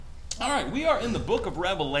All right, we are in the book of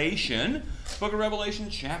Revelation. Book of Revelation,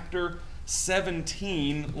 chapter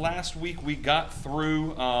 17. Last week we got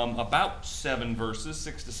through about 7 verses,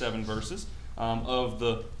 6 to 7 verses of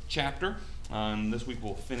the chapter. This week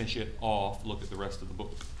we'll finish it off, look at the rest of the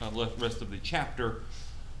book, rest of the chapter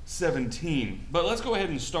 17. But let's go ahead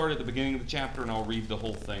and start at the beginning of the chapter, and I'll read the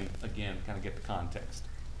whole thing again, kind of get the context.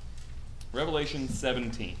 Revelation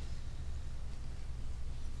 17.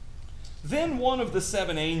 Then one of the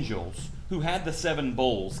 7 angels who had the 7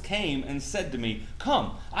 bowls came and said to me,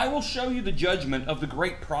 "Come, I will show you the judgment of the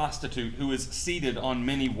great prostitute who is seated on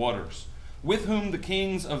many waters, with whom the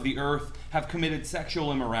kings of the earth have committed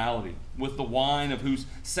sexual immorality, with the wine of whose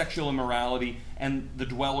sexual immorality and the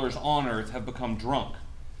dwellers on earth have become drunk."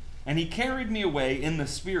 And he carried me away in the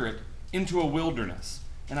spirit into a wilderness,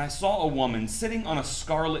 and I saw a woman sitting on a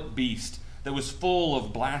scarlet beast that was full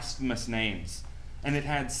of blasphemous names, and it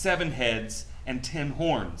had 7 heads and 10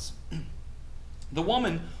 horns. The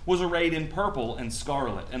woman was arrayed in purple and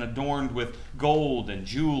scarlet, and adorned with gold and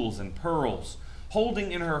jewels and pearls,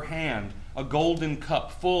 holding in her hand a golden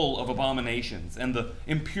cup full of abominations and the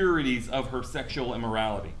impurities of her sexual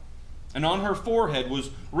immorality. And on her forehead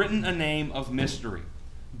was written a name of mystery,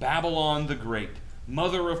 Babylon the Great,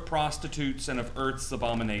 mother of prostitutes and of earth's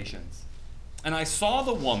abominations. And I saw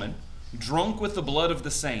the woman drunk with the blood of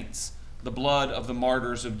the saints, the blood of the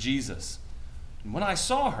martyrs of Jesus. And when I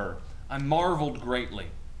saw her, I marveled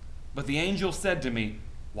greatly. But the angel said to me,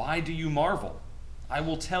 "Why do you marvel? I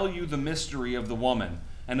will tell you the mystery of the woman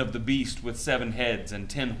and of the beast with 7 heads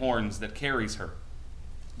and 10 horns that carries her.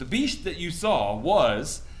 The beast that you saw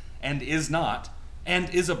was, and is not, and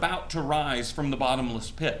is about to rise from the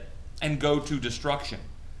bottomless pit and go to destruction.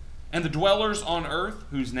 And the dwellers on earth,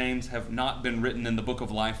 whose names have not been written in the book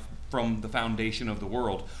of life from the foundation of the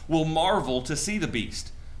world, will marvel to see the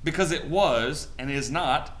beast, because it was, and is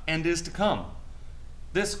not, and is to come.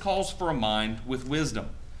 This calls for a mind with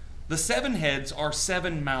wisdom. The 7 heads are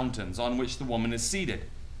 7 mountains on which the woman is seated.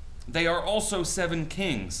 They are also 7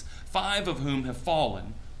 kings, 5 of whom have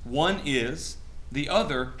fallen. One is, the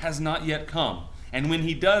other has not yet come, and when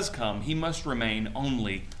he does come, he must remain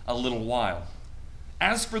only a little while.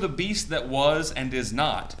 As for the beast that was and is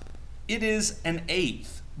not, it is an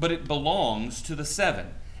 8th, but it belongs to the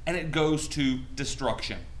 7, and it goes to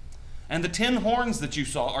destruction. And the 10 horns that you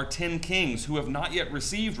saw are 10 kings who have not yet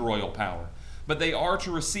received royal power, but they are to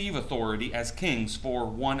receive authority as kings for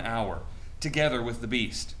 1 hour, together with the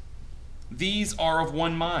beast. These are of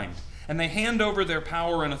one mind, and they hand over their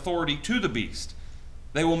power and authority to the beast.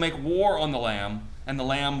 They will make war on the Lamb, and the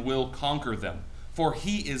Lamb will conquer them, for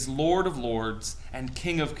he is Lord of lords and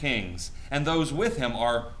King of kings, and those with him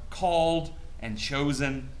are called and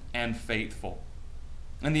chosen and faithful.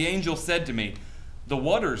 And the angel said to me, "The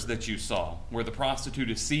waters that you saw, where the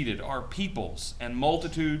prostitute is seated, are peoples and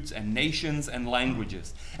multitudes and nations and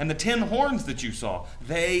languages. And the 10 horns that you saw,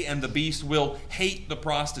 they and the beast will hate the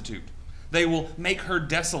prostitute. They will make her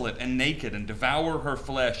desolate and naked and devour her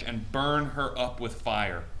flesh and burn her up with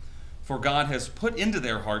fire. For God has put into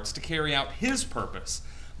their hearts to carry out his purpose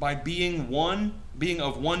by being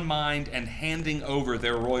of one mind and handing over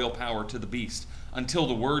their royal power to the beast until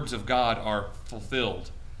the words of God are fulfilled.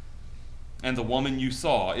 And the woman you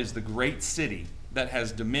saw is the great city that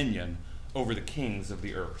has dominion over the kings of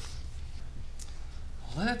the earth."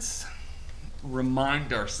 Let's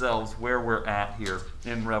remind ourselves where we're at here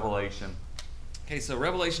in Revelation. Okay, so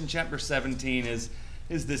Revelation chapter 17 is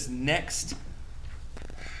this next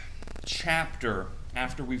chapter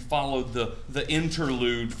after we followed the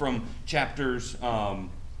interlude from chapter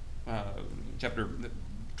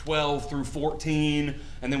 12 through 14,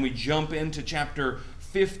 and then we jump into chapter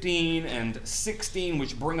 15 and 16,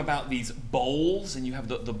 which bring about these bowls, and you have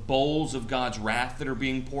the bowls of God's wrath that are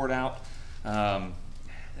being poured out.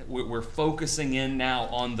 We're focusing in now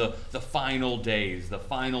on the final days, the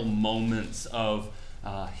final moments of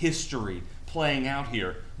history playing out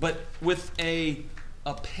here, but with a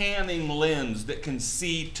panning lens that can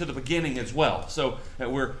see to the beginning as well. So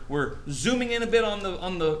we're zooming in a bit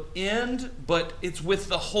on the end, but it's with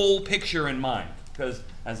the whole picture in mind. Because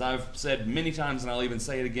as I've said many times, and I'll even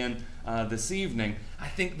say it again this evening, I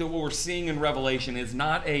think that what we're seeing in Revelation is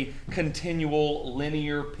not a continual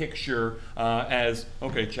linear picture as,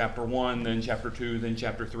 okay, chapter 1, then chapter 2, then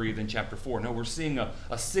chapter 3, then chapter 4. No, we're seeing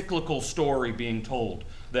a cyclical story being told,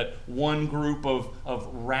 that one group of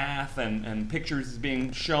wrath and pictures is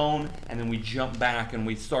being shown, and then we jump back and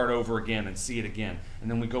we start over again and see it again.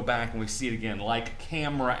 And then we go back and we see it again, like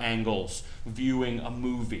camera angles viewing a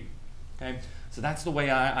movie. Okay? So that's the way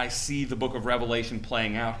I see the book of Revelation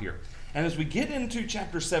playing out here. And as we get into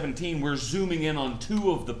chapter 17, we're zooming in on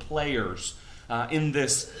two of the players in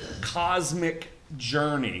this cosmic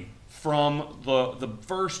journey from the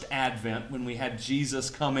first Advent, when we had Jesus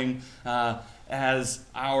coming as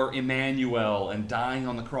our Emmanuel and dying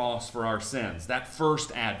on the cross for our sins. That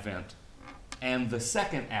first Advent. And the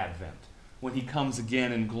second Advent, when he comes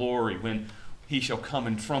again in glory, when he shall come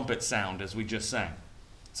in trumpet sound, as we just sang.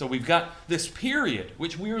 So we've got this period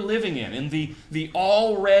which we are living in the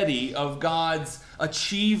already of God's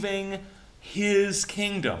achieving his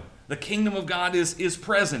kingdom. The kingdom of God is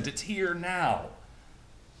present. It's here now.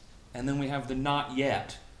 And then we have the not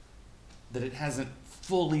yet, that it hasn't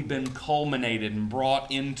fully been culminated and brought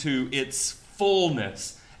into its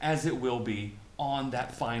fullness, as it will be on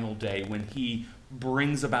that final day when he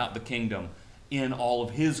brings about the kingdom in all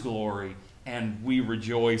of his glory, and we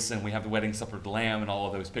rejoice, and we have the wedding supper of the Lamb and all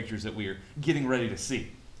of those pictures that we are getting ready to see.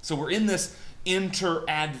 So we're in this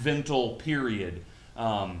inter-advental period.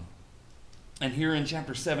 And here in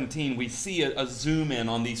chapter 17, we see a zoom in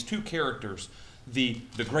on these two characters, the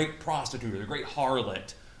great prostitute, or the great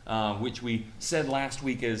harlot, which we said last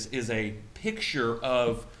week is a picture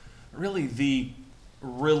of really the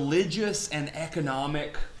religious and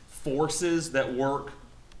economic forces that work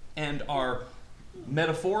and are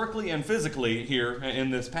metaphorically and physically here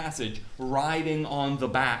in this passage riding on the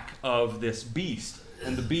back of this beast.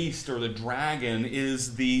 And the beast, or the dragon,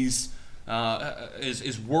 is these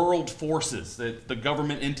is world forces, that the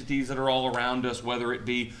government entities that are all around us, whether it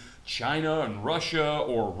be China and Russia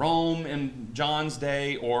or Rome in John's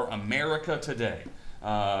day or America today.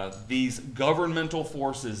 These governmental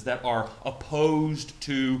forces that are opposed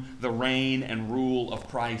to the reign and rule of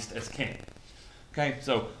Christ as king. Okay,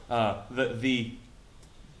 so the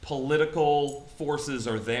political forces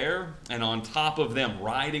are there, and on top of them,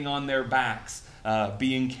 riding on their backs,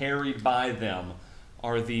 being carried by them,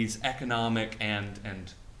 are these economic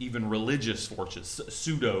and even religious forces,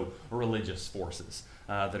 pseudo-religious forces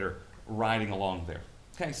that are riding along there.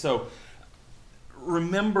 Okay, so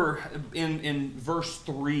remember in verse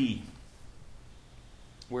 3,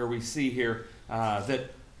 where we see here that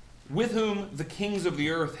with whom the kings of the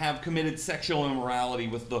earth have committed sexual immorality,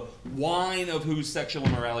 with the wine of whose sexual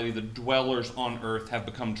immorality the dwellers on earth have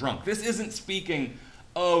become drunk. This isn't speaking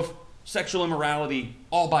of sexual immorality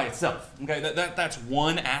all by itself. Okay, that's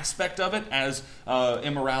one aspect of it, as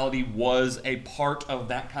immorality was a part of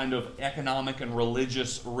that kind of economic and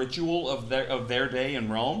religious ritual of their day in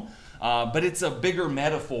Rome. But it's a bigger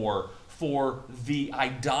metaphor for the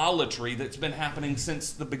idolatry that's been happening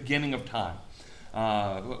since the beginning of time.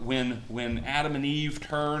 When Adam and Eve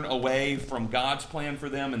turn away from God's plan for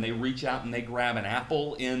them and they reach out and they grab an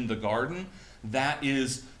apple in the garden, that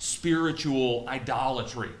is spiritual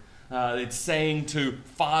idolatry. It's saying to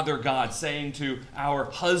Father God, saying to our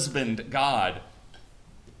husband God,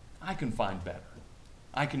 I can find better.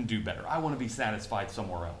 I can do better. I want to be satisfied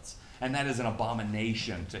somewhere else. And that is an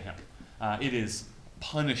abomination to him. It is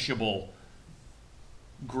punishable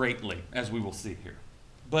greatly, as we will see here.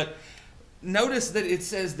 But notice that it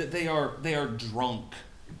says that they are drunk.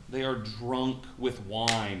 They are drunk with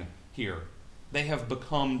wine here. They have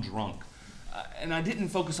become drunk. And I didn't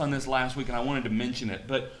focus on this last week, and I wanted to mention it.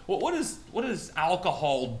 But what does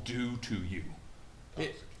alcohol do to you?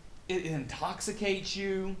 It intoxicates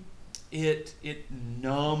you. It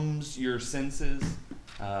numbs your senses.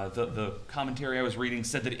 The commentary I was reading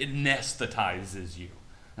said that it anesthetizes you.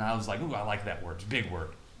 And I was like, ooh, I like that word. It's a big word.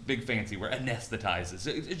 Big fancy word. Anesthetizes.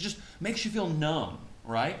 It just makes you feel numb,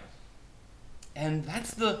 right? And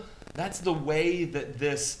that's the way that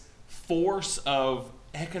this force of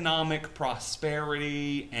economic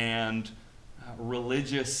prosperity and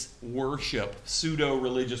religious worship,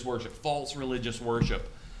 pseudo-religious worship, false religious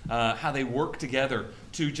worship, how they work together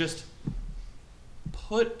to just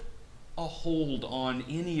put a hold on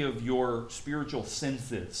any of your spiritual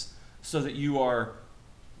senses so that you are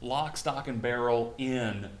lock, stock, and barrel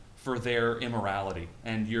in for their immorality.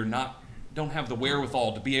 And don't have the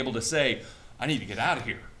wherewithal to be able to say, I need to get out of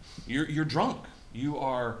here. You're drunk. You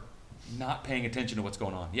are not paying attention to what's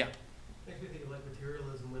going on. Yeah. Makes me think of like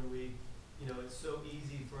materialism when it's so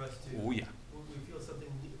easy for us to. Oh yeah. We feel something,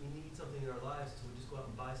 we need something in our lives, so we just go out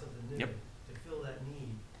and buy something new to fill that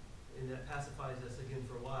need, and that pacifies us again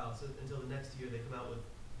for a while. So until the next year they come out with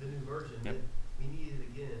the new version, then we need it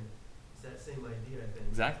again. It's that same idea, I think.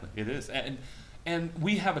 Exactly, it is, and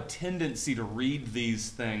we have a tendency to read these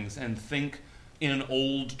things and think in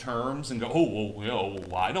old terms and go,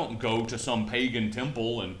 I don't go to some pagan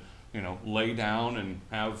temple and lay down and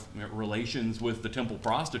have relations with the temple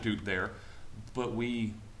prostitute there. But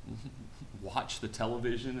we watch the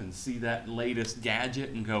television and see that latest gadget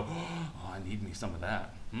and go, oh, I need me some of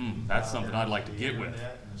that. That's something I'd like to get with.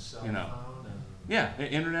 You know. Yeah, the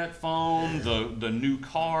internet, phone, the new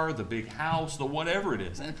car, the big house, the whatever it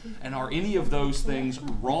is. And are any of those things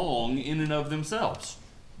wrong in and of themselves?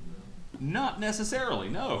 Not necessarily,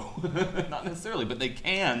 no. Not necessarily, but they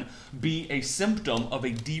can be a symptom of a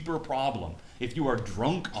deeper problem. If you are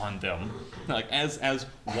drunk on them, like as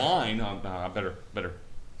wine, I better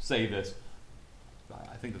say this.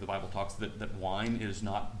 I think that the Bible talks that wine is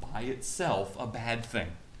not by itself a bad thing.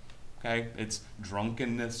 Okay, it's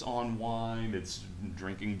drunkenness on wine, it's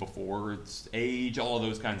drinking before its age, all of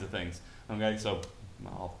those kinds of things. Okay, so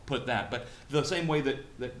I'll put that. But the same way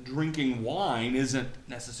that drinking wine isn't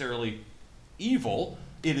necessarily evil,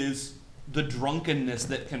 it is the drunkenness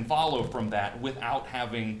that can follow from that without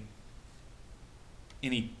having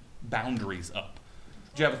any boundaries up.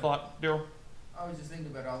 Do you have a thought, Daryl? I was just thinking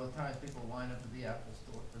about all the times people line up at the Apple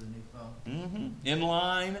store for the new phone. Mm-hmm. In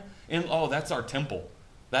line. That's our temple.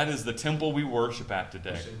 That is the temple we worship at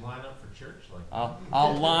today. You should line up for church like that.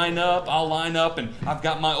 I'll line up, and I've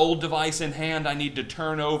got my old device in hand. I need to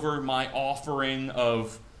turn over my offering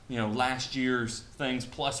of last year's things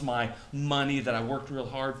plus my money that I worked real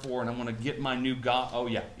hard for, and I'm going to get my new God. Oh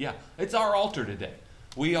yeah. It's our altar today.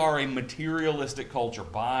 We are a materialistic culture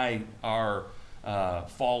by our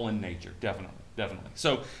fallen nature, definitely.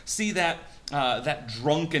 So see that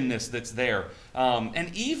drunkenness that's there,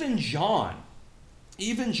 and even John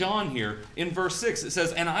here in verse 6, it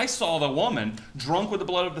says, "And I saw the woman drunk with the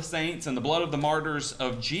blood of the saints and the blood of the martyrs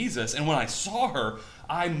of Jesus. And when I saw her,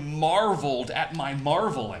 I marveled at my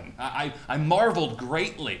marveling." I marveled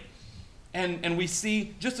greatly. And we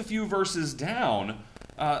see just a few verses down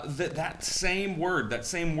that same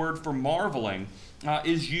word for marveling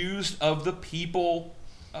is used of the people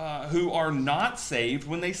who are not saved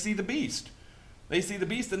when they see the beast. They see the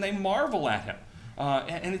beast and they marvel at him.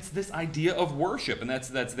 And it's this idea of worship, and that's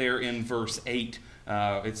there in verse 8.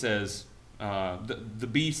 It says, the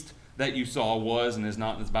beast that you saw was and is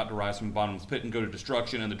not and is about to rise from the bottomless pit and go to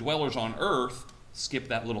destruction, and the dwellers on earth, skip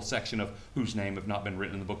that little section of whose name have not been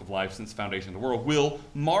written in the book of life since the foundation of the world, will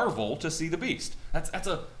marvel to see the beast.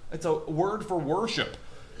 It's a word for worship.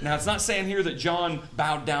 Now, it's not saying here that John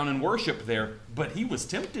bowed down and worshiped there, but he was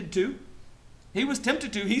tempted to.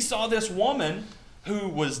 He saw this woman who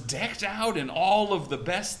was decked out in all of the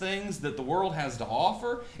best things that the world has to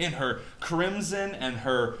offer, in her crimson and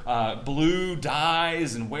her blue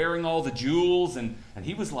dyes and wearing all the jewels. And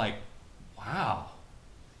he was like, wow,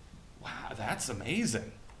 that's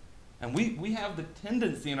amazing. And we have the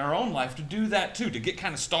tendency in our own life to do that too, to get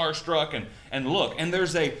kind of starstruck and look. And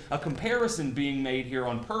there's a comparison being made here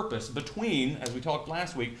on purpose between, as we talked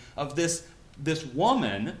last week, of this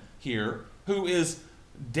woman here who is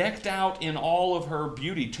decked out in all of her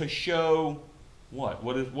beauty to show what?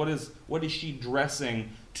 What is she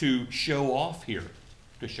dressing to show off here?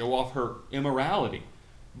 To show off her immorality.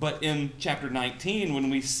 But in chapter 19, when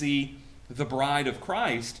we see the bride of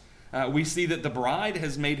Christ, we see that the bride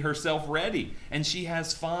has made herself ready, and she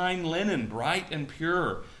has fine linen, bright and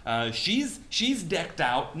pure. She's decked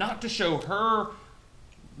out not to show her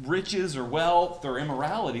riches or wealth or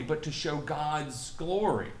immorality, but to show God's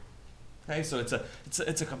glory. Okay, so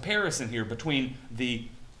it's a comparison here between the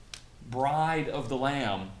bride of the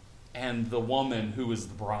Lamb and the woman who is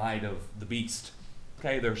the bride of the beast.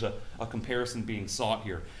 Okay, there's a comparison being sought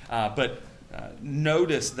here. But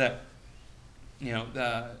notice that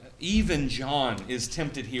even John is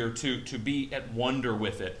tempted here to be at wonder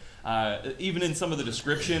with it. Even in some of the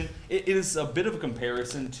description, it is a bit of a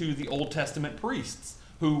comparison to the Old Testament priests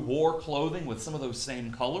who wore clothing with some of those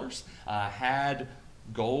same colors, had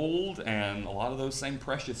gold and a lot of those same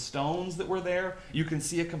precious stones that were there. You can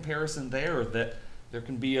see a comparison there that there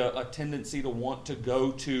can be a tendency to want to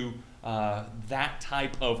go to that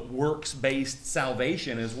type of works-based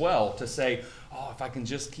salvation as well, to say, if I can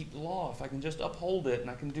just keep the law, if I can just uphold it, and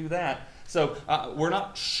I can do that. So we're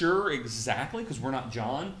not sure exactly, because we're not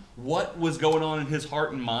John, what was going on in his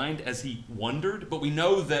heart and mind as he wondered, but we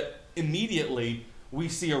know that immediately we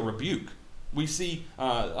see a rebuke. We see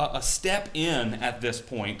a step in at this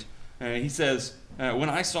point. He says, when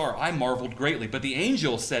I saw her, I marveled greatly. But the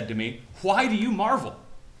angel said to me, why do you marvel?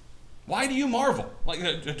 Why do you marvel? Like,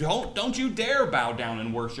 don't you dare bow down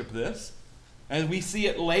and worship this. And we see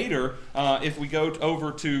it later, if we go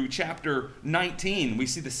over to chapter 19, we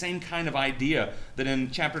see the same kind of idea that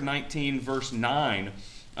in chapter 19, verse 9,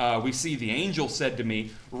 we see the angel said to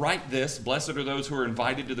me, "Write this, blessed are those who are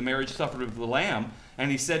invited to the marriage supper of the Lamb." And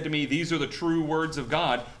he said to me, "These are the true words of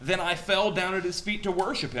God." Then I fell down at his feet to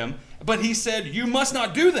worship him. But he said, "You must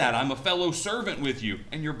not do that. I'm a fellow servant with you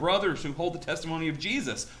and your brothers who hold the testimony of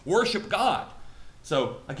Jesus. Worship God."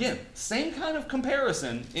 So again, same kind of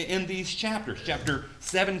comparison in these chapters, chapter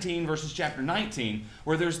 17 versus chapter 19,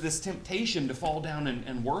 where there's this temptation to fall down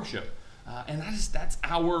and worship. And that's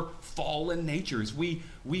our fallen natures. We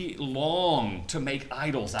long to make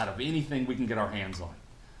idols out of anything we can get our hands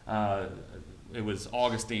on. It was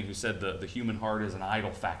Augustine who said the human heart is an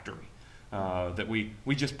idol factory, that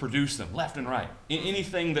we just produce them left and right.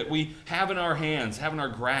 Anything that we have in our hands, have in our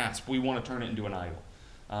grasp, we want to turn it into an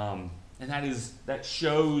idol. And that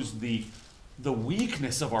shows the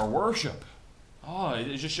weakness of our worship.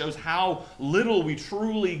 It just shows how little we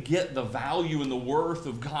truly get the value and the worth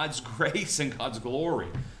of God's grace and God's glory,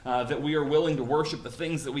 that we are willing to worship the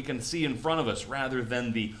things that we can see in front of us rather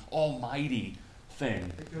than the almighty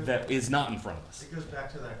thing that is not in front of us. It goes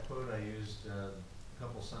back to that quote I used a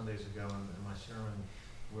couple Sundays ago in my sermon,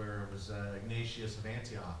 where it was Ignatius of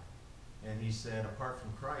Antioch, and he said, "Apart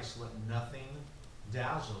from Christ, let nothing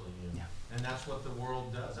dazzle you." Yeah. And that's what the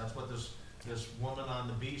world does. That's what this woman on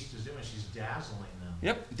the beast is doing. She's dazzling them.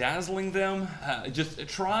 Yep, dazzling them, just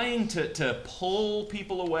trying to pull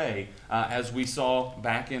people away, as we saw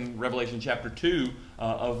back in Revelation chapter 2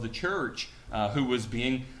 of the church, who was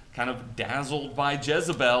being kind of dazzled by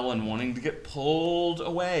Jezebel and wanting to get pulled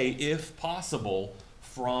away, if possible,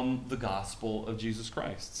 from the gospel of Jesus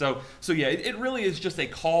Christ. So yeah, it really is just a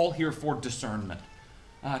call here for discernment.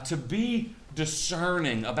 To be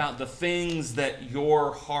discerning about the things that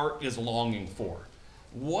your heart is longing for.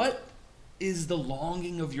 What is the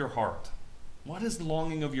longing of your heart? What is the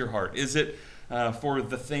longing of your heart? Is it for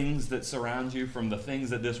the things that surround you, from the things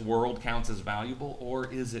that this world counts as valuable,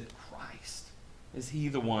 or is it Christ? Is he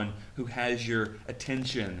the one who has your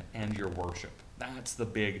attention and your worship? That's the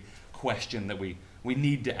big question that we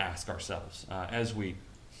need to ask ourselves as we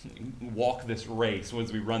walk this race,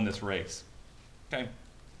 as we run this race. Okay?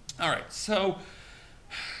 All right, so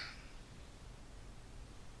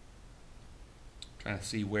trying to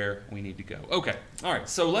see where we need to go. Okay, all right,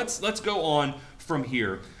 so let's go on from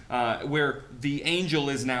here, where the angel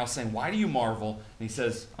is now saying, "Why do you marvel?" And he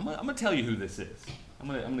says, I'm gonna tell you who this is. I'm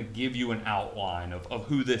gonna give you an outline of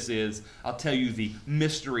who this is. I'll tell you the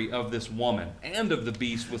mystery of this woman and of the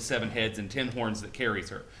beast with 7 heads and 10 horns that carries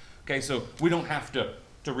her. Okay, so we don't have to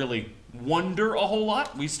really wonder a whole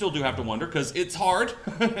lot. We still do have to wonder because it's hard.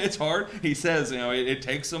 It's hard. He says, it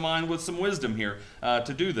takes a mind with some wisdom here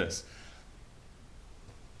to do this.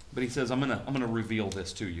 But he says, I'm gonna reveal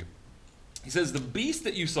this to you. He says, the beast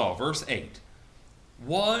that you saw, verse 8,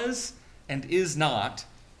 was and is not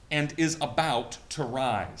and is about to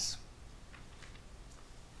rise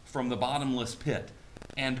from the bottomless pit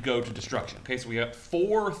and go to destruction. Okay, so we got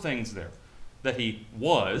 4 things there. That he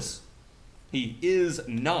was, he is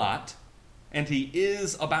not, and he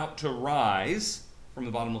is about to rise from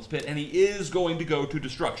the bottomless pit, and he is going to go to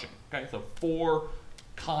destruction. Okay, so 4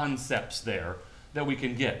 concepts there that we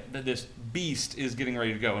can get, that this beast is getting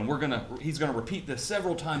ready to go. And he's gonna repeat this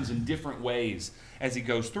several times in different ways as he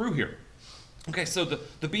goes through here. Okay, so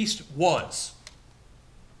the beast was.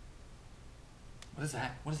 What is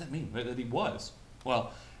that? What does that mean? That he was?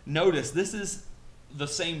 Well, notice this is the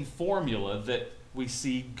same formula that we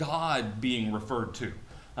see God being referred to,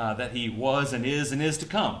 that he was and is to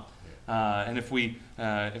come. And if we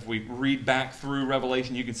read back through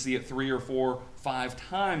Revelation, you can see it 3 or 4, 5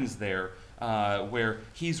 times there, where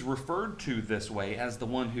he's referred to this way as the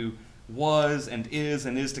one who was and is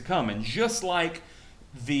to come. And just like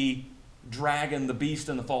the dragon, the beast,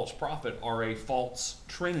 and the false prophet are a false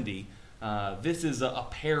trinity, this is a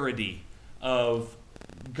parody of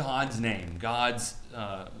God's name, God's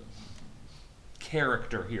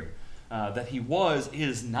character here, that he was,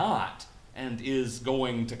 is not, and is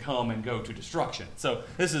going to come and go to destruction. So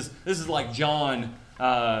this is like John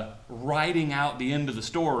writing out the end of the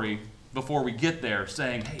story before we get there,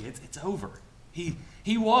 saying, "Hey, it's over. He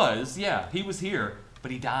was here,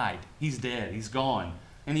 but he died. He's dead. He's gone,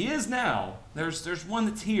 and he is now. There's one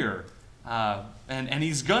that's here, and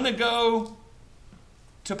he's gonna go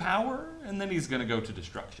to power, and then he's gonna go to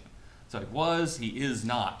destruction." So he was, he is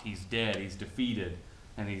not, he's dead, he's defeated,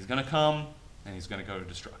 and he's going to come, and he's going to go to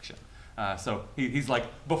destruction. So he's like,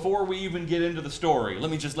 before we even get into the story,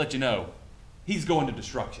 let me just let you know, he's going to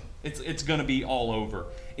destruction. It's going to be all over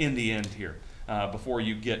in the end here, before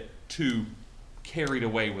you get too carried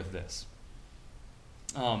away with this.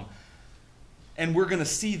 And we're going to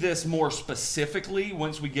see this more specifically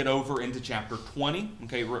once we get over into chapter 20.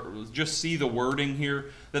 Okay, just see the wording here,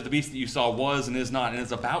 that the beast that you saw was and is not, and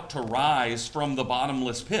is about to rise from the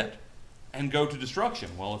bottomless pit and go to destruction.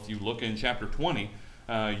 Well, if you look in chapter 20,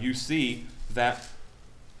 you see that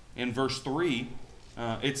in verse 3,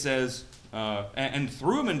 it says, and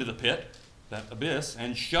threw him into the pit, that abyss,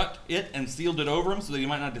 and shut it and sealed it over him so that he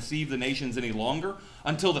might not deceive the nations any longer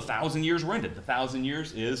until the 1,000 years were ended. The 1,000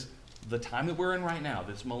 years is the time that we're in right now,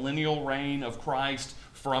 this millennial reign of Christ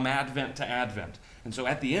from Advent to Advent. And so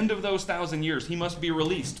at the end of those 1,000 years, he must be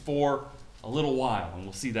released for a little while. And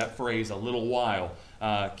we'll see that phrase, a little while,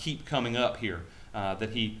 keep coming up here. That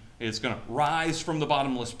he is going to rise from the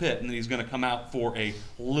bottomless pit, and then he's going to come out for a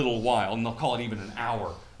little while. And they'll call it even an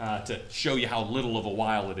hour to show you how little of a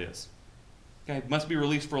while it is. Okay, must be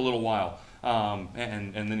released for a little while.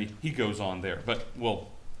 And then he goes on there. But we'll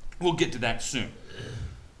get to that soon.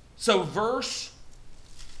 So verse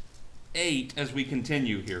 8, as we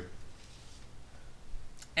continue here.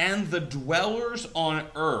 And the dwellers on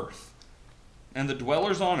earth, and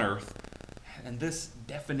this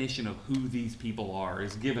definition of who these people are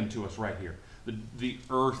is given to us right here. The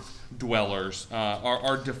earth dwellers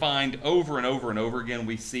are defined over and over and over again.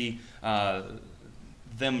 We see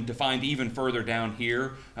them defined even further down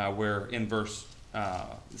here, where in verse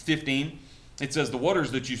 15, it says, the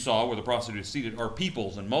waters that you saw where the prostitute is seated are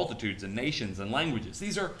peoples and multitudes and nations and languages.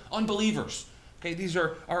 These are unbelievers. Okay, these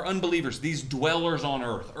are unbelievers. These dwellers on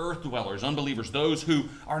earth dwellers, unbelievers, those who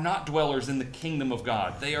are not dwellers in the kingdom of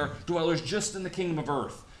God. They are dwellers just in the kingdom of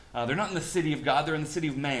earth. They're not in the city of God, they're in the city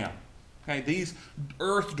of man. Okay, these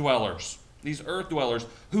earth dwellers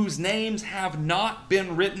whose names have not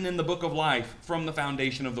been written in the book of life from the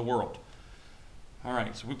foundation of the world. All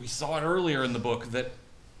right, so we saw it earlier in the book that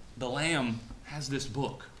the Lamb has this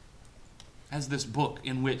book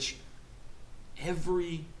in which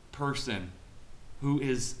every person who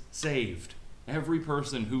is saved, every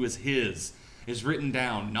person who is his, is written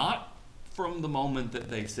down, not from the moment that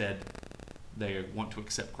they said they want to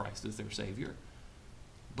accept Christ as their Savior,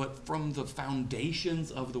 but from the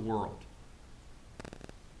foundations of the world.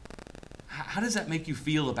 How does that make you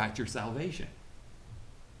feel about your salvation?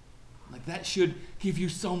 Like, that should give you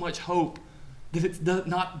so much hope that it's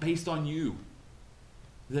not based on you.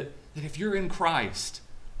 That if you're in Christ,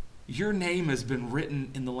 your name has been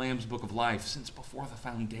written in the Lamb's Book of Life since before the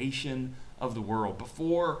foundation of the world.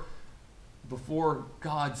 Before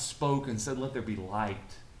God spoke and said, let there be light,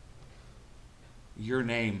 your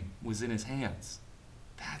name was in his hands.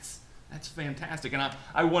 That's fantastic. And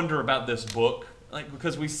I wonder about this book, like,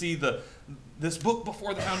 because we see this book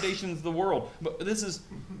before the foundations of the world. But this is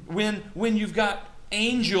when you've got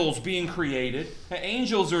angels being created.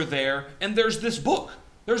 Angels are there, and there's this book.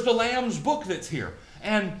 There's the Lamb's book that's here.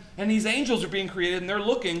 And these angels are being created, and they're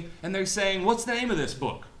looking, and they're saying, what's the name of this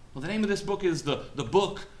book? Well, the name of this book is the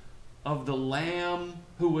book of the Lamb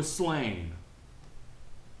who was slain.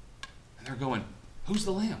 And they're going, who's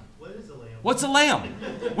the Lamb? What is a lamb? What's a lamb?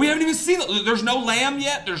 We haven't even seen it. There's no lamb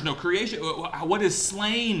yet. There's no creation. What does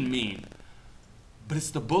slain mean? But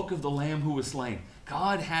it's the book of the Lamb who was slain.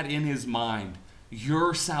 God had in his mind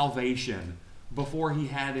your salvation before he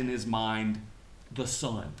had in his mind the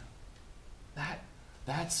Son.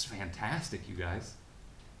 That's fantastic, you guys.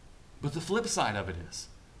 But the flip side of it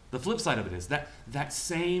is that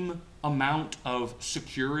same amount of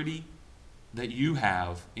security that you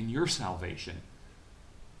have in your salvation,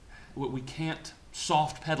 we can't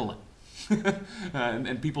soft pedal it.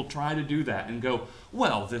 And people try to do that and go,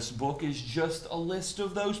 well, this book is just a list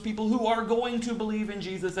of those people who are going to believe in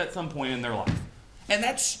Jesus at some point in their life. And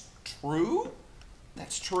that's true.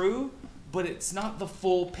 That's true. But it's not the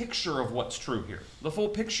full picture of what's true here. The full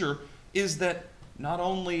picture is that not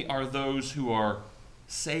only are those who are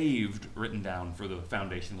saved written down for the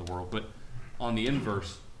foundation of the world, but on the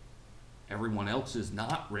inverse, everyone else is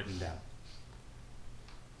not written down.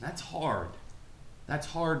 That's hard. That's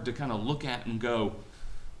hard to kind of look at and go,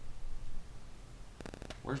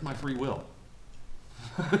 where's my free will?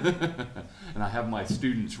 And I have my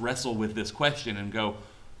students wrestle with this question and go,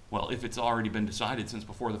 well, if it's already been decided since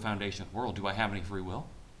before the foundation of the world, do I have any free will?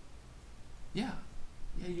 Yeah.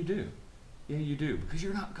 Yeah, you do. Yeah, you do. Because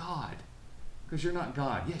you're not God. Because you're not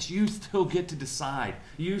God. Yes, you still get to decide.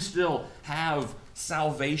 You still have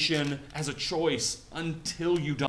salvation as a choice until you die.